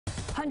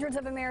Hundreds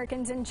of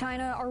Americans in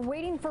China are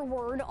waiting for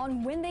word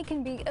on when they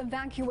can be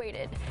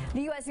evacuated.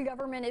 The U.S.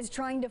 government is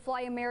trying to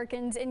fly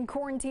Americans in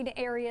quarantine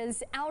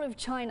areas out of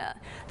China.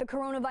 The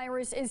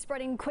coronavirus is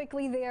spreading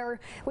quickly there,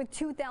 with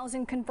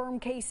 2,000 confirmed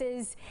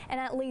cases and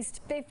at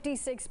least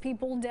 56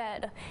 people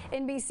dead.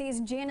 NBC's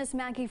Janice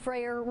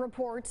Mackey-Frayer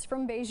reports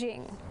from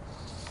Beijing.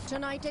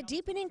 Tonight, a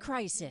deepening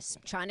crisis.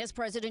 China's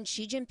President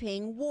Xi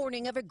Jinping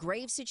warning of a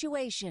grave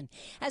situation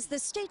as the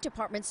State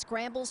Department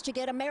scrambles to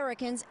get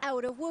Americans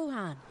out of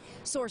Wuhan.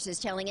 Sources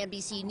telling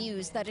NBC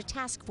News that a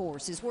task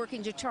force is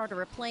working to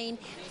charter a plane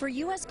for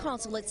U.S.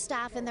 consulate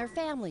staff and their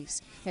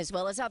families, as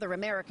well as other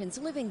Americans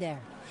living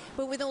there.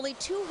 But with only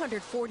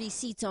 240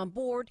 seats on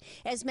board,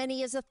 as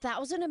many as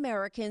 1,000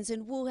 Americans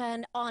in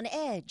Wuhan on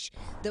edge.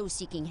 Those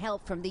seeking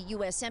help from the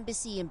U.S.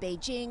 Embassy in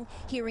Beijing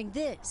hearing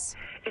this.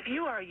 If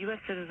you are a U.S.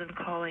 citizen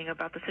calling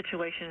about the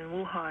situation in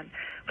Wuhan,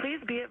 please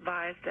be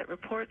advised that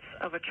reports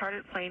of a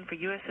chartered plane for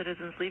U.S.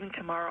 citizens leaving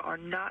tomorrow are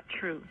not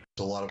true.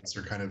 A lot of us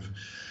are kind of,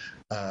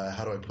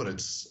 how do I put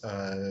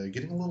it,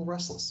 getting a little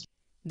restless.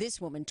 This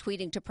woman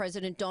tweeting to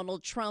President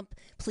Donald Trump,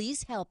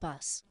 please help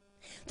us.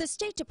 The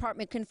State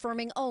Department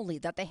confirming only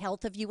that the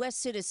health of U.S.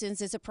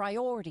 citizens is a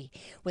priority,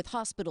 with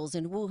hospitals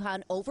in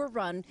Wuhan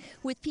overrun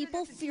with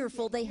people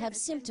fearful they have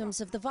symptoms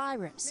of the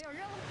virus.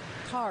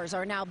 Cars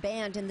are now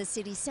banned in the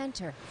city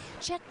center,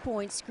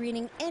 checkpoints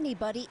screening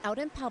anybody out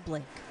in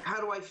public.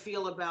 How do I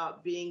feel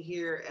about being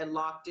here and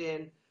locked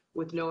in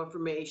with no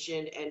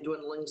information and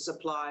dwindling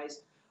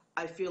supplies?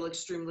 I feel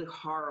extremely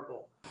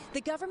horrible.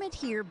 The government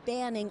here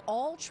banning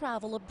all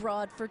travel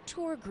abroad for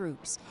tour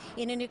groups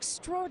in an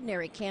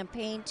extraordinary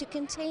campaign to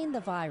contain the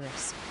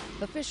virus.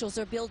 Officials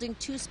are building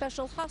 2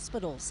 special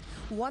hospitals,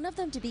 one of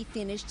them to be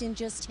finished in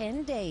just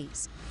 10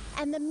 days.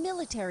 And the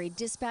military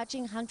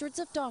dispatching hundreds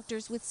of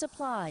doctors with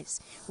supplies,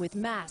 with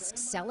masks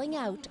selling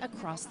out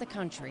across the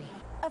country.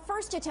 A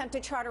first attempt to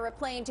charter a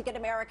plane to get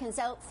Americans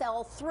out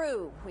fell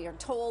through. We are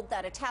told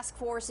that a task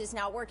force is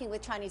now working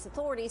with Chinese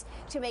authorities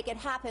to make it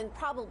happen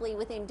probably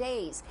within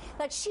days.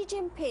 That Xi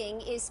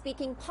Jinping is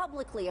speaking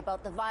publicly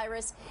about the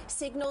virus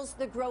signals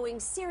the growing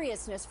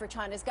seriousness for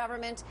China's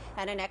government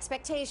and an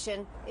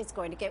expectation it's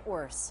going to get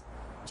worse.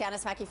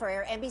 Janice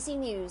Mackey-Frayer, NBC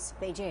News,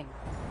 Beijing.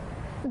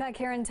 Back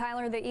here in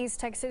Tyler, the East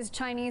Texas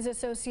Chinese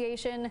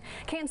Association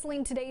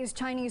canceling today's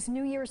Chinese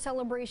New Year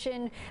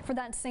celebration for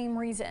that same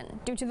reason.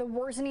 Due to the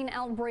worsening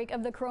outbreak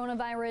of the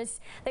coronavirus,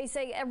 they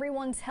say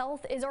everyone's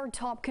health is our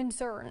top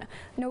concern.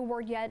 No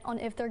word yet on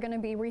if they're going to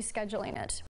be rescheduling it.